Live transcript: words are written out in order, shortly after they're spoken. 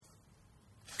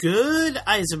Good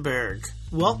Eisenberg.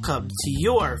 Welcome to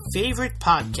your favorite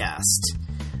podcast.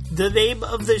 The name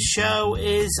of the show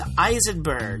is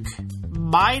Eisenberg.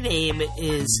 My name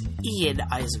is Ian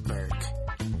Eisenberg.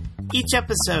 Each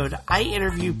episode, I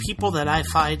interview people that I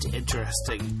find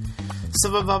interesting.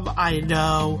 Some of them I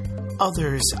know,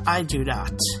 others I do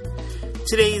not.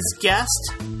 Today's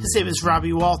guest, his name is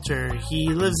Robbie Walter. He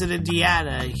lives in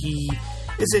Indiana. He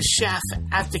is a chef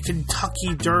at the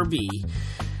Kentucky Derby.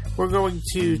 We're going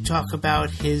to talk about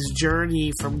his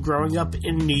journey from growing up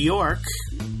in New York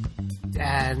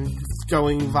and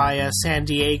going via San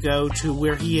Diego to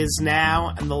where he is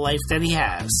now and the life that he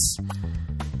has.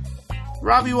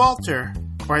 Robbie Walter,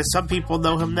 or as some people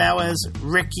know him now as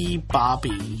Ricky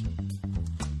Bobby.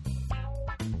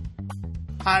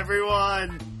 Hi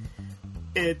everyone,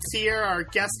 it's here, our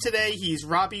guest today, he's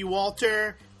Robbie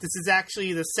Walter. This is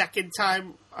actually the second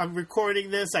time I'm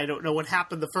recording this. I don't know what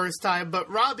happened the first time, but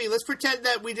Robbie, let's pretend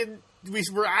that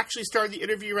we're actually starting the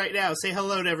interview right now. Say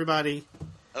hello to everybody.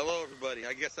 Hello, everybody.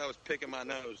 I guess I was picking my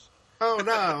nose. Oh,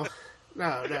 no.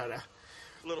 No.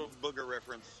 Little booger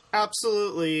reference.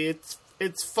 Absolutely.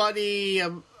 It's funny.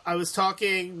 I was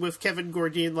talking with Kevin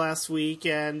Gordine last week,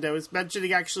 and I was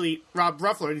mentioning actually Rob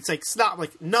Ruffler, and he's like, stop. I'm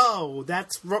like, no,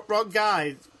 that's wrong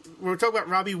guy. We're talking about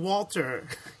Robbie Walter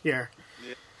here.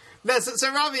 No,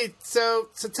 so Robbie, so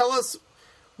tell us,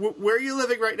 where are you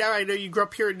living right now? I know you grew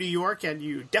up here in New York, and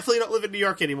you definitely don't live in New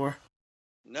York anymore.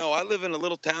 No, I live in a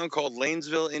little town called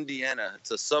Lanesville, Indiana. It's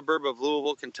a suburb of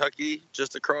Louisville, Kentucky,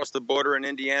 just across the border in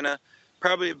Indiana,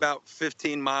 probably about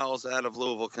 15 miles out of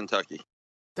Louisville, Kentucky.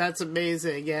 That's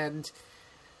amazing, and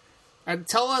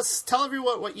tell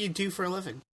everyone what you do for a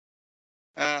living.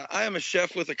 I am a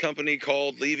chef with a company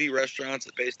called Levy Restaurants,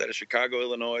 based out of Chicago,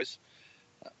 Illinois.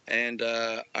 And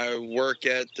I work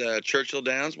at Churchill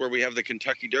Downs, where we have the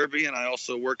Kentucky Derby, and I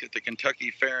also work at the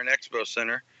Kentucky Fair and Expo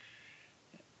Center.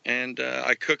 And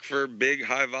I cook for big,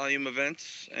 high-volume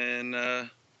events, and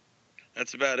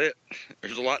that's about it.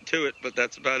 There's a lot to it, but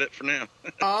that's about it for now.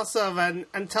 Awesome.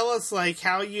 And tell us,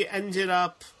 how you ended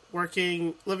up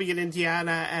living in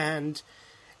Indiana and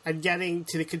getting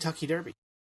to the Kentucky Derby.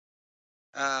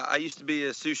 I used to be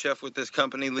a sous chef with this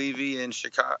company, Levy, in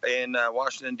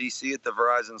Washington, D.C. at the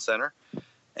Verizon Center.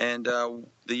 And the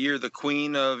year the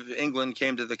Queen of England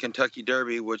came to the Kentucky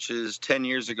Derby, which is 10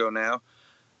 years ago now,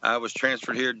 I was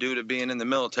transferred here due to being in the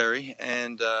military.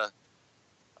 And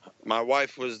my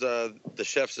wife was the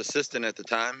chef's assistant at the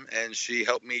time, and she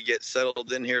helped me get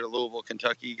settled in here to Louisville,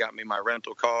 Kentucky, got me my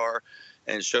rental car,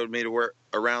 and showed me to work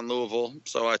around Louisville.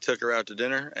 So I took her out to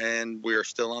dinner, and we are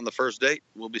still on the first date.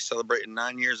 We'll be celebrating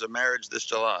 9 years of marriage this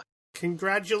July.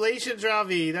 Congratulations,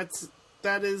 Ravi.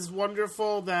 That is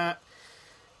wonderful that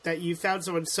you found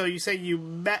someone. So you say you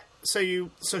met, so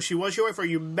she was your wife, or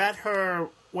you met her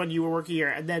when you were working here,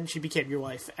 and then she became your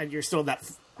wife, and you're still in that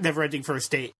never-ending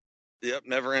first date. Yep,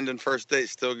 never-ending first date,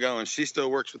 still going. She still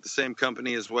works with the same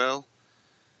company as well,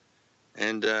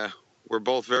 and we're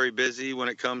both very busy when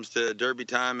it comes to Derby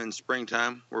time and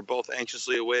springtime. We're both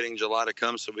anxiously awaiting July to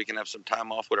come so we can have some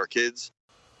time off with our kids.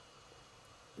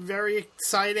 Very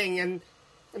exciting. And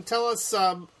tell us,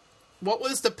 what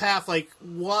was the path?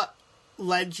 What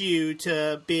led you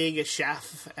to being a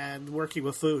chef and working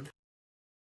with food?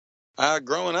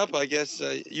 Growing up, I guess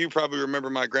you probably remember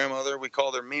my grandmother. We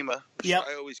called her Mima. Yep.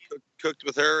 I always cooked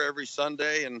with her every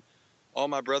Sunday, and all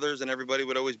my brothers and everybody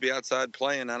would always be outside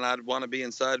playing, and I'd want to be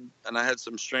inside, and I had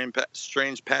some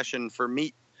strange passion for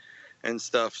meat and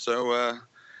stuff. So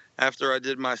after I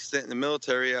did my stint in the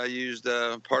military, I used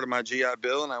part of my GI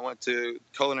Bill, and I went to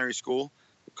culinary school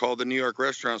called the New York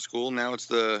Restaurant School. Now it's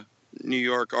the New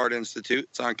York Art Institute.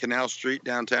 It's on Canal Street,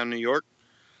 downtown New York.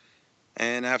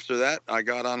 And after that, I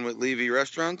got on with Levy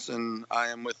Restaurants, and I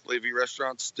am with Levy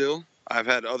Restaurants still. I've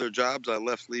had other jobs. I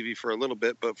left Levy for a little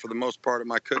bit, but for the most part of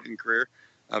my cooking career,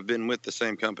 I've been with the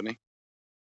same company.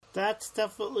 That's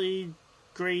definitely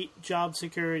great job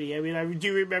security. I mean, I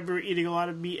do remember eating a lot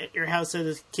of meat at your house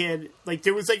as a kid.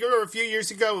 There was a few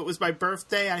years ago, it was my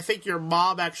birthday. I think your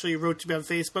mom actually wrote to me on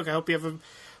Facebook. I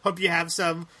hope you have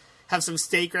some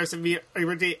steak or some meat on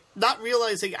your birthday. Not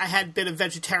realizing I had been a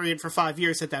vegetarian for 5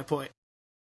 years at that point.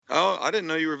 Oh, I didn't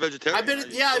know you were vegetarian. I've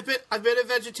been a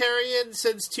vegetarian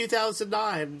since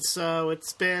 2009, so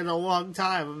it's been a long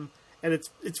time, and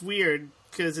it's weird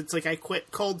because it's I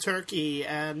quit cold turkey,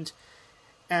 and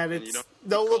it's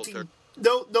no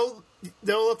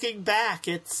looking back.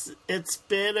 It's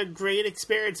been a great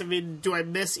experience. I mean, do I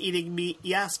miss eating meat?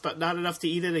 Yes, but not enough to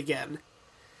eat it again.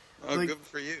 Oh, good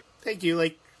for you. Thank you.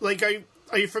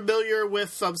 Are you familiar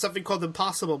with something called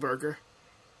Impossible Burger?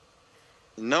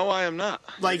 No, I am not.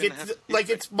 Like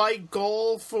it's my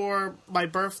goal for my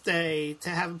birthday to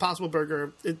have Impossible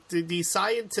Burger. The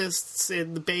scientists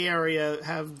in the Bay Area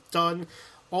have done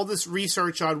all this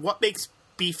research on what makes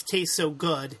beef taste so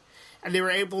good, and they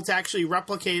were able to actually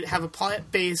have a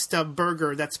plant-based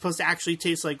burger that's supposed to actually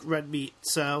taste like red meat.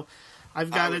 So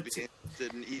I've got it. Be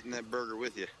interested in eating that burger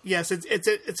with you. Yes,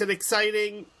 it's an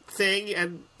exciting thing,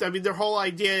 and I mean their whole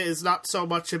idea is not so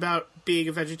much about being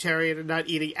a vegetarian and not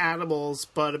eating animals,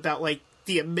 but about like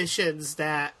the emissions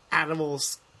that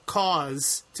animals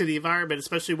cause to the environment,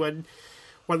 especially when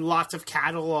lots of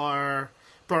cattle are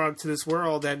brought onto this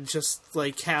world, and just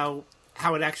like how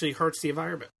it actually hurts the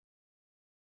environment.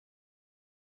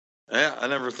 Yeah, I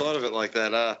never thought of it like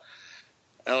that.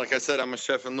 Like I said, I'm a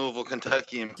chef in Louisville,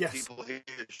 Kentucky, and yes. People here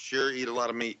sure eat a lot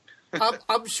of meat.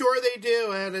 I'm sure they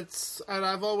do, and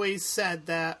I've always said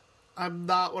that I'm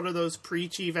not one of those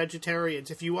preachy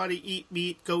vegetarians. If you want to eat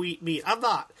meat, go eat meat. I'm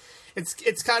not.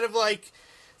 It's kind of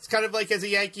like as a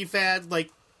Yankee fan,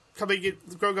 like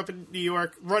growing up in New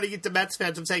York, running into Mets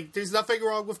fans. I'm saying there's nothing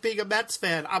wrong with being a Mets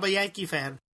fan. I'm a Yankee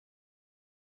fan.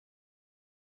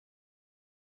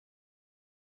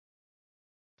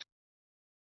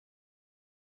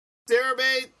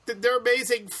 They're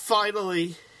amazing.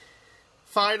 Finally.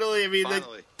 I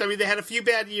mean, they had a few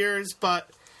bad years, but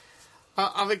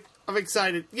I'm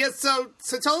excited. Yeah. So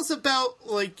tell us about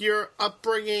like your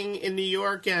upbringing in New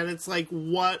York, and it's like,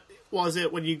 what was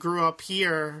it when you grew up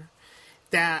here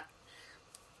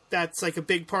that's like a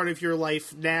big part of your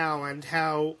life now, and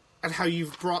how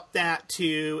you've brought that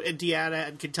to Indiana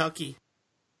and Kentucky.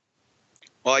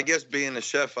 Well, I guess being a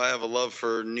chef, I have a love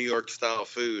for New York style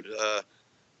food.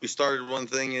 We started one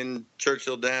thing in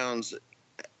Churchill Downs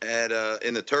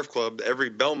in the Turf Club.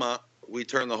 Every Belmont, we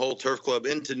turn the whole Turf Club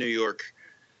into New York.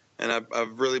 And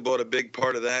I've really bought a big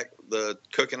part of that. The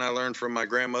cooking I learned from my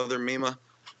grandmother, Mima.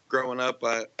 Growing up,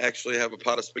 I actually have a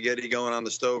pot of spaghetti going on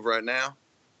the stove right now.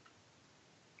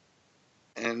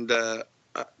 And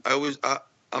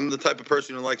I'm the type of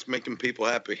person who likes making people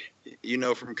happy. You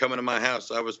know, from coming to my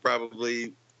house, I was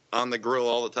probably on the grill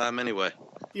all the time anyway.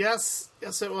 Yes,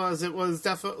 it was. It was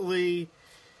definitely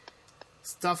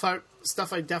stuff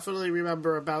I definitely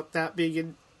remember about that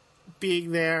being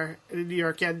there in New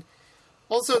York. And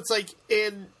also, it's like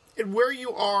in where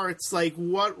you are, it's like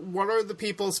what are the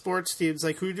people's sports teams?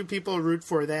 Like, who do people root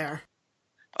for there?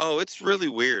 Oh, it's really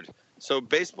weird. So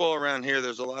baseball around here,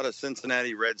 there's a lot of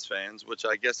Cincinnati Reds fans, which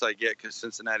I guess I get because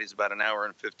Cincinnati's about an hour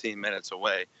and 15 minutes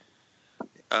away.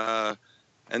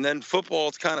 And then football,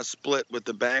 it's kind of split with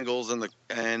the Bengals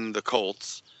and the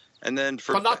Colts. And then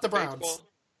for but not the Browns. Baseball,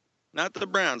 not the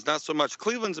Browns, not so much.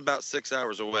 Cleveland's about 6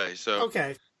 hours away. So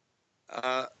okay.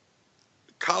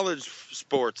 College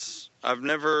sports, I've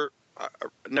never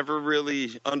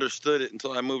really understood it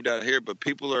until I moved out here. But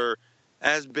people are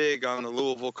as big on the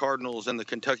Louisville Cardinals and the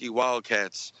Kentucky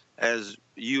Wildcats as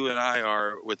you and I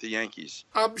are with the Yankees.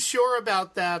 I'm sure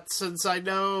about that since I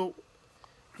know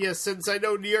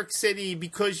New York City,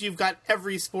 because you've got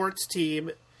every sports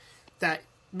team, that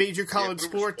major college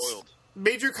sports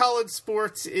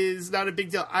is not a big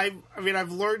deal. I mean,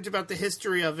 I've learned about the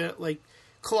history of it. Like,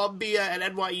 Columbia and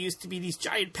NYU used to be these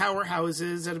giant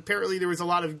powerhouses, and apparently there was a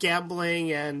lot of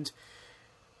gambling and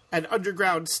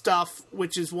underground stuff,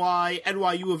 which is why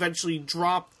NYU eventually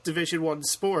dropped Division I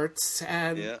sports,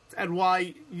 and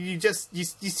why you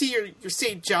see your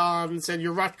St. John's and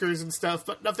your Rutgers and stuff,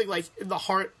 but nothing like in the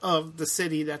heart of the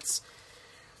city that's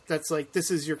like, this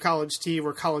is your college team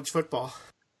or college football.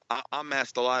 I'm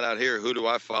asked a lot out here, who do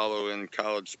I follow in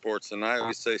college sports, and I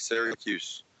always say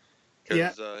Syracuse,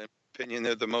 because in my opinion,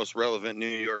 they're the most relevant New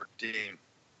York team.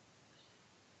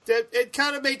 It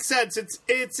kind of makes sense.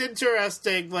 It's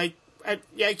interesting. Like, at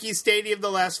Yankee Stadium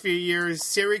the last few years,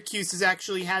 Syracuse has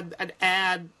actually had an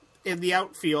ad in the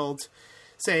outfield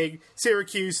saying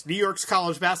Syracuse, New York's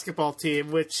college basketball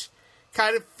team, which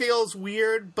kind of feels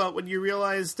weird, but when you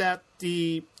realize that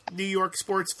the New York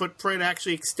sports footprint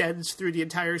actually extends through the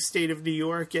entire state of New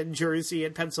York and Jersey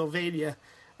and Pennsylvania,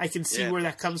 I can see where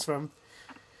that comes from.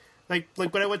 Like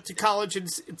when I went to college in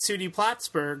SUNY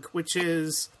Plattsburgh, which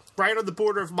is right on the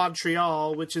border of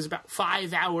Montreal, which is about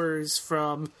 5 hours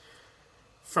from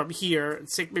here,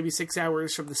 maybe 6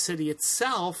 hours from the city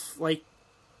itself. Like,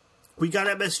 we got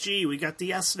MSG, we got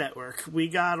the S Network, we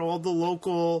got all the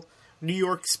local New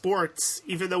York sports,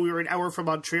 even though we were an hour from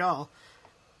Montreal.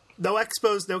 No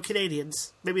Expos, no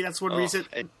Canadians. Maybe that's one reason.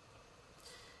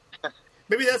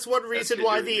 Maybe that's one reason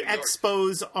why the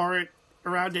Expos aren't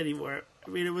around anymore. I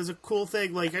mean, it was a cool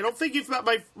thing. Like, I don't think you've met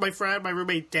my friend, my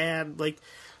roommate Dan. Like,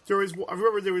 I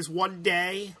remember there was one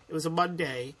day, it was a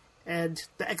Monday, and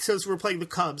the Expos were playing the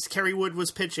Cubs. Kerry Wood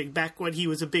was pitching back when he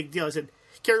was a big deal. I said,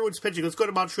 Kerry Wood's pitching. Let's go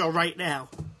to Montreal right now.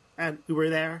 And we were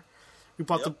there. We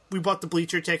bought the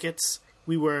bleacher tickets.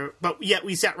 But yet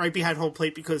we sat right behind home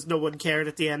plate because no one cared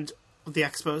at the end of the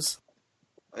Expos.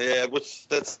 Yeah,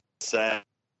 that's sad.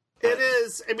 It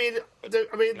is. I mean,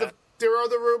 there are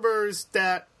the rumors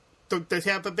that the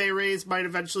Tampa Bay Rays might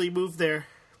eventually move there,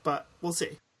 but we'll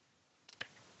see.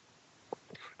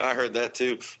 I heard that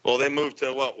too. Well, they moved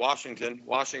to Washington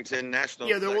Nationals.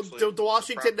 Yeah, the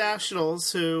Washington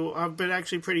Nationals, who have been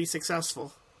actually pretty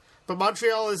successful. But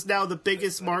Montreal is now the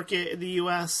biggest market in the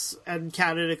U.S. and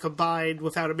Canada combined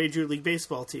without a Major League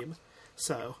Baseball team.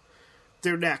 So,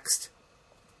 they're next.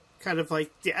 Kind of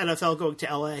like the NFL going to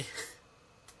L.A.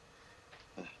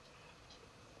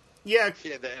 Yeah, the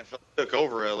NFL took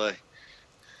over L.A.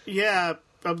 Yeah,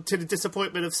 to the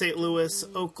disappointment of St. Louis,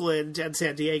 Oakland, and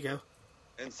San Diego.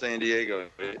 And San Diego.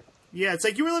 Yeah, it's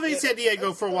like you were living in San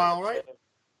Diego for a while, right?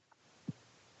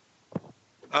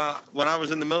 When I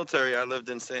was in the military, I lived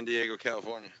in San Diego,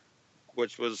 California,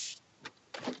 which was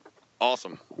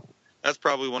awesome. That's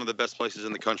probably one of the best places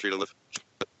in the country to live.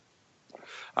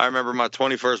 I remember my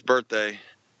 21st birthday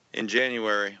in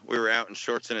January. We were out in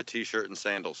shorts and a T-shirt and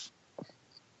sandals.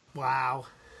 Wow.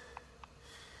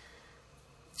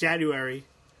 January.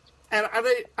 And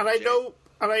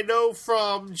I know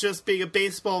from just being a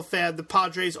baseball fan, the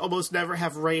Padres almost never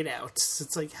have rainouts.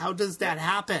 It's like, how does that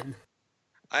happen?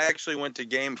 I actually went to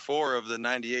Game 4 of the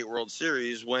 '98 World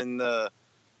Series when the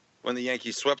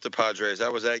Yankees swept the Padres. I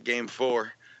was at Game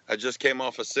 4. I just came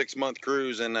off a 6-month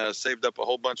cruise and saved up a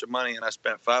whole bunch of money, and I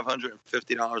spent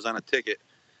 $550 on a ticket.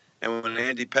 And when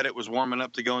Andy Pettitte was warming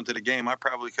up to go into the game, I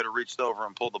probably could have reached over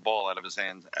and pulled the ball out of his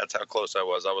hand. That's how close I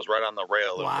was. I was right on the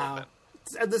rail. Wow.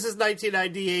 And this is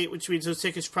 1998, which means those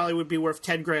tickets probably would be worth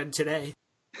 $10,000 today.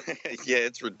 Yeah,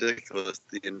 it's ridiculous,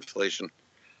 the inflation.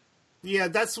 Yeah,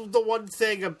 that's the one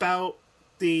thing about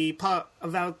the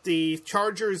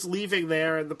Chargers leaving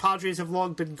there, and the Padres have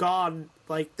long been gone.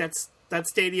 Like, that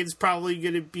stadium's probably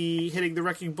going to be hitting the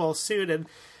wrecking ball soon, and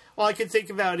all I can think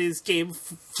about is Game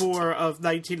 4 of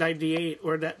 1998,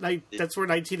 or that's where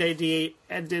 1998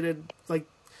 ended, and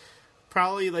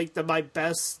probably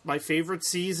my favorite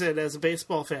season as a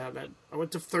baseball fan. And I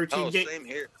went to 13 games. Same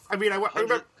here. I mean,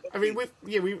 we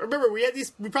probably had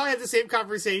the same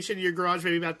conversation in your garage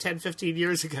maybe about 10, 15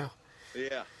 years ago.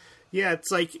 Yeah. Yeah,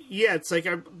 it's like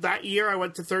that year I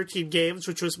went to 13 games,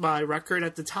 which was my record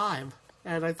at the time,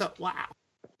 and I thought, wow.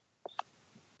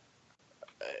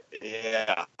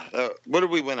 Yeah. What did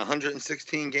we win?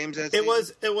 116 games that season?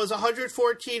 It was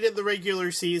 114 in the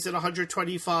regular season,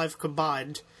 125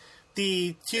 combined.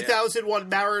 The 2001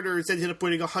 Mariners ended up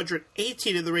winning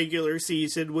 118 in the regular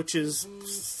season, which is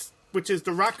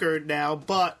the record now,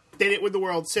 but they didn't win the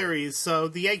World Series. So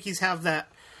the Yankees have that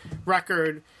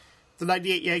record. The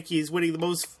 98 Yankees winning the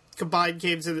most combined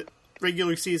games in the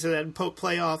regular season and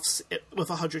playoffs with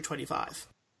 125.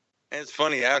 And it's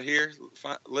funny, out here,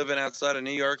 living outside of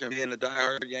New York and being a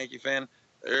diehard Yankee fan,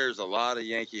 there's a lot of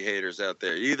Yankee haters out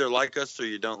there. You either like us or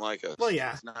you don't like us. Well,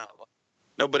 yeah.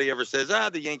 Nobody ever says,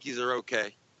 the Yankees are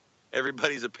okay.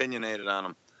 Everybody's opinionated on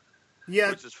them. Yeah.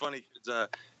 Which is funny, because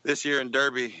this year in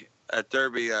Derby,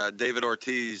 David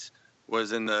Ortiz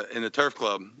was in the Turf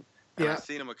Club. And I've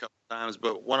seen him a couple times,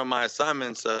 but one of my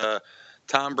assignments,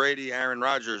 Tom Brady, Aaron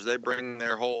Rodgers, they bring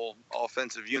their whole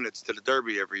offensive units to the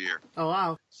Derby every year. Oh,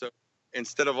 wow. So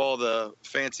instead of all the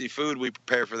fancy food we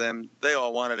prepare for them, they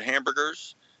all wanted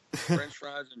hamburgers, French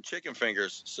fries, and chicken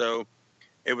fingers. So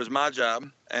it was my job,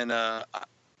 and I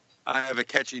have a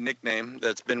catchy nickname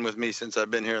that's been with me since I've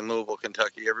been here in Louisville,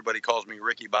 Kentucky. Everybody calls me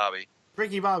Ricky Bobby.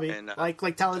 Ricky Bobby, and,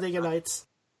 like Talladega Nights.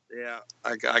 Yeah,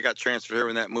 I got transferred here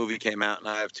when that movie came out, and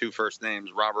I have two first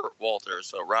names, Robert Walter.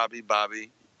 So Robbie,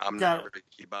 Bobby, I'm not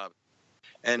Ricky Bobby.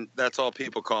 And that's all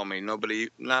people call me.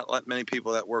 Not many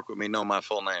people that work with me know my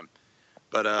full name.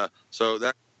 But so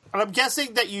that. And I'm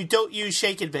guessing that you don't use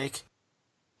shake and bake.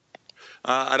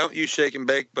 I don't use shake and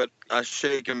bake, but I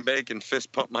shake and bake and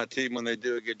fist pump my team when they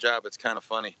do a good job. It's kind of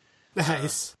funny.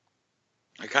 Nice.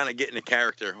 I kind of get into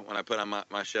character when I put on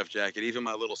my chef jacket. Even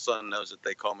my little son knows that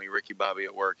they call me Ricky Bobby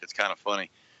at work. It's kind of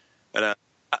funny. But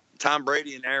Tom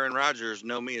Brady and Aaron Rodgers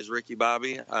know me as Ricky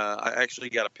Bobby. I actually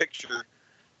got a picture.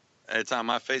 It's on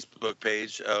my Facebook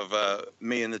page of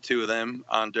me and the two of them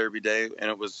on Derby Day, and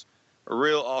it was a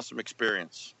real awesome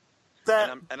experience.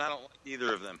 And I don't like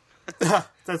either of them.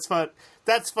 That's fun.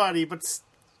 That's funny, but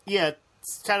yeah,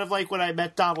 it's kind of like when I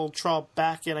met Donald Trump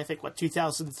back in, I think,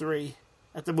 2003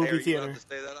 at the movie theater. You allowed to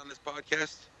say that on this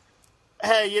podcast?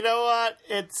 Hey, you know what?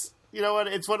 you know what?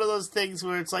 It's one of those things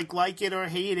where it's like it or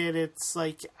hate it. It's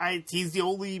like he's the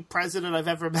only president I've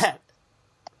ever met.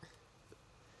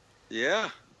 Yeah,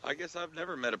 I guess I've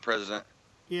never met a president.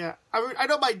 Yeah, I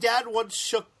know my dad once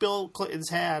shook Bill Clinton's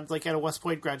hand, like at a West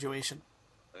Point graduation.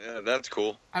 Yeah, that's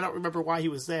cool. I don't remember why he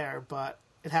was there, but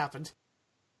it happened.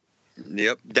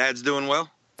 Yep, Dad's doing well.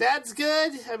 Dad's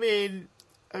good. I mean,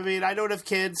 I don't have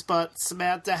kids, but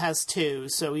Samantha has 2,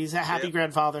 so he's a happy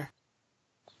grandfather.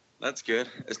 That's good.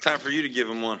 It's time for you to give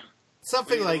him one.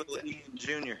 Something like Ian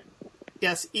Jr.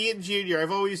 Yes, Ian Jr.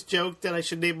 I've always joked that I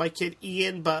should name my kid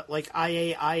Ian, but like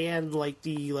IAIN, like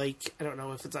the I don't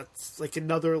know if that's like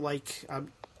another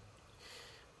I'm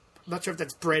not sure if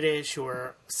that's British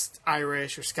or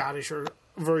Irish or Scottish or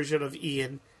version of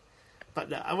Ian.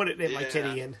 But no, I wouldn't name my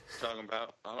kid Ian. Talking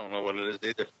about, I don't know what it is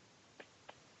either.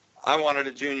 I wanted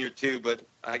a junior too, but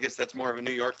I guess that's more of a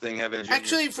New York thing having a junior.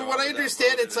 Actually, from what I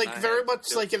understand, it's like very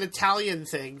much like an Italian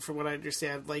thing. From what I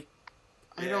understand, like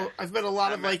I know I've met a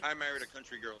lot of like. I married a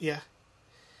country girl. Yeah.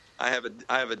 I have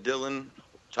a Dylan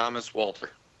Thomas Walter.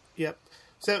 Yep.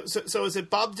 So is it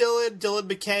Bob Dylan, Dylan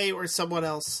McKay, or someone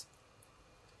else?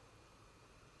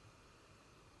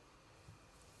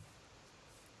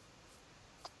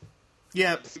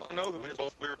 Yeah. I know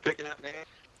we were picking out names.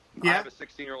 Yeah. I have a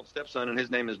 16-year-old stepson, and his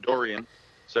name is Dorian.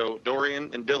 So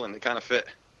Dorian and Dylan, they kind of fit.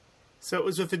 So it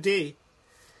was with a D.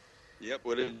 Yep,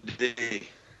 with a D.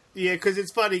 Yeah, because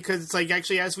it's funny, because it's like,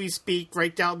 actually, as we speak,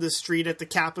 right down the street at the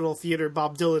Capitol Theater,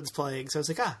 Bob Dylan's playing. So I was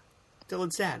like,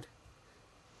 Dylan's dad.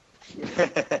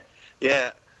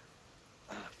 Yeah.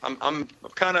 I'm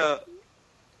kind of...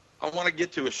 I want to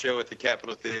get to a show at the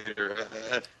Capitol Theater.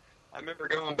 I remember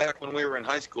going back when we were in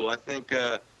high school. I think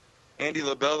Andy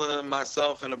LaBella,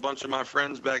 myself, and a bunch of my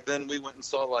friends back then, we went and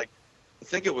saw, I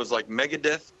think it was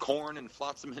Megadeth, Korn, and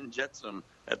Flotsam and Jetsam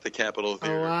at the Capitol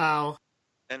Theater. Oh, wow.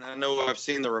 And I know I've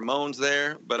seen the Ramones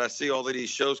there, but I see all of these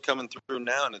shows coming through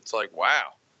now, and it's like,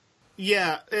 wow.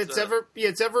 Yeah, it's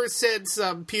ever since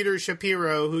Peter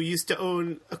Shapiro, who used to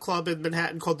own a club in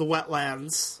Manhattan called the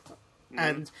Wetlands,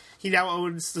 and he now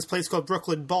owns this place called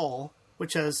Brooklyn Bowl,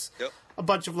 which has a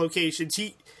bunch of locations.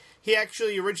 He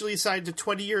actually originally signed a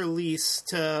 20-year lease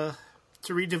to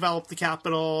redevelop the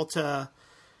Capitol, to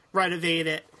renovate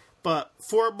it, but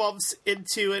 4 months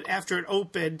into it, after it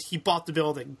opened, he bought the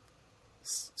building.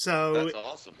 So that's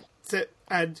awesome.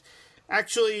 And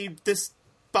actually, this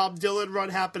Bob Dylan run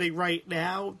happening right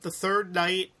now, the third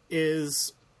night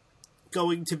is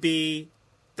going to be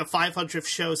the 500th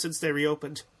show since they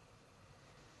reopened.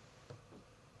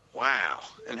 Wow.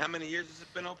 And how many years has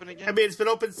it been open again? I mean, it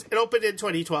opened in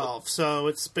 2012, so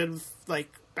it's been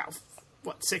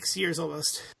about 6 years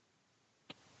almost.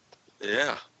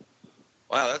 Yeah.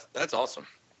 Wow, that's awesome.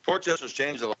 Fort Chester's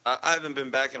changed a lot. I haven't been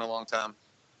back in a long time.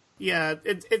 Yeah,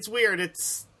 it's weird.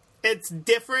 It's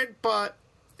different, but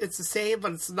it's the same,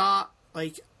 but it's not.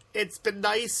 It's been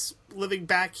nice living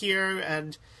back here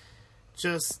and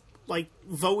just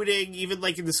voting, even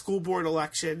in the school board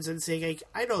elections, and saying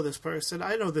I know this person.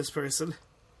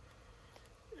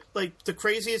 The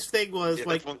craziest thing was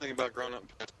that's one thing about growing up.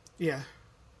 Yeah.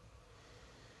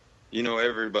 You know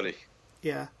everybody.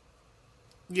 Yeah.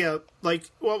 Yeah,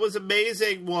 what was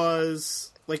amazing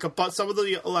was some of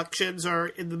the elections are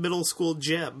in the middle school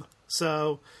gym.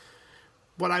 So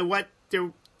when I went,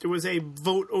 there was a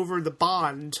vote over the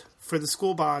bond for the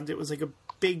school bond. It was a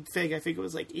big thing. I think it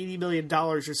was $80 million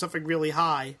or something really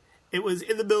high. It was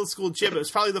in the middle school gym. It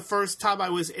was probably the first time I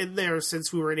was in there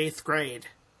since we were in 8th grade,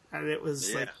 and it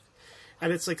was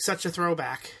and it's such a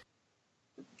throwback.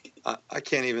 I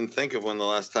can't even think of when the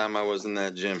last time I was in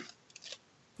that gym.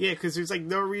 Yeah, because there's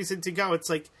no reason to go. It's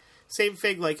same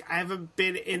thing. I haven't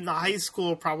been in the high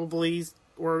school probably,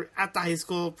 or at the high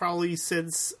school probably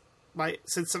since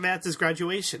Samantha's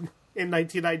graduation in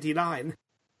 1999.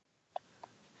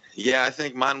 Yeah, I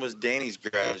think mine was Danny's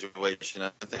graduation.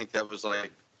 I think that was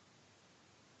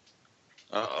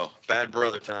bad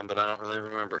brother time, but I don't really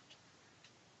remember.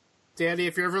 Danny,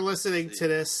 if you're ever listening to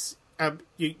this,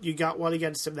 you got one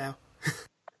against him now.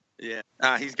 Yeah,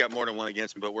 he's got more than one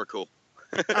against him, but we're cool.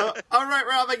 All right,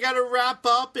 Rob, I got to wrap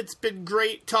up. It's been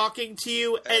great talking to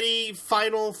you. Any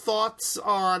final thoughts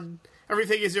on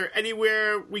everything? Is there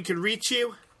anywhere we could reach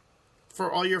you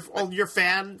for all your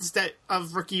fans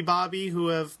of Ricky Bobby who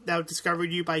have now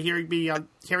discovered you by hearing you on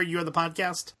the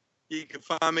podcast? You can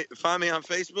find me on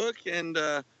Facebook, and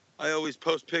I always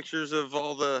post pictures of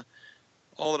all of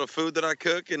the food that I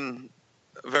cook and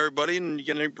of everybody. And you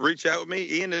can reach out with me,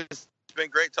 Ian. It's been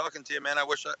great talking to you, man. I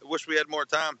wish we had more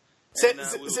time. Same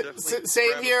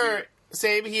here.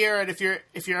 And if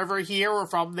you're ever here or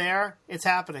from there, it's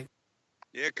happening.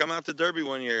 Yeah, come out to Derby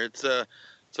one year. It's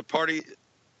It's a party.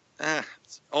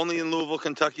 Only in Louisville,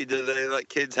 Kentucky, do they let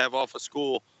kids have off of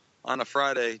school on a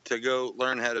Friday to go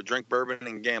learn how to drink bourbon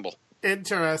and gamble.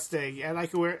 Interesting. And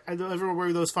everyone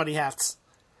wearing those funny hats.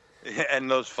 Yeah,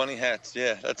 and those funny hats.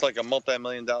 Yeah, that's like a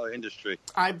multi-million-dollar industry.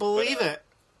 I believe it.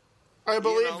 I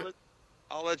believe it.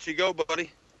 I'll let you go,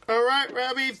 buddy. All right,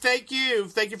 Robbie, thank you.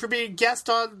 Thank you for being a guest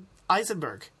on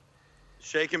Eisenberg.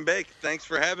 Shake and bake. Thanks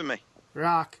for having me.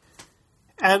 Rock.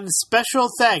 And special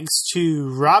thanks to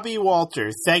Robbie Walter.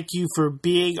 Thank you for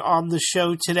being on the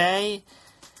show today.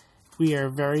 We are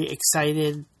very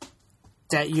excited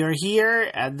that you're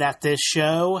here and that this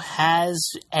show has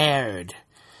aired.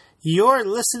 You're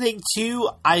listening to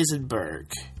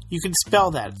Eisenberg. You can spell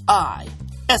that I,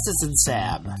 S as in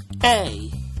Sam,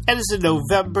 A, N as in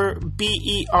November,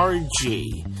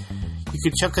 B-E-R-G. You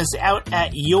can check us out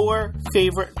at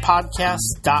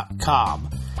yourfavoritepodcast.com.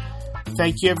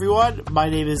 Thank you, everyone. My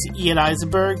name is Ian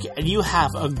Eisenberg, and you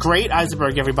have a great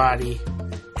Eisenberg, everybody.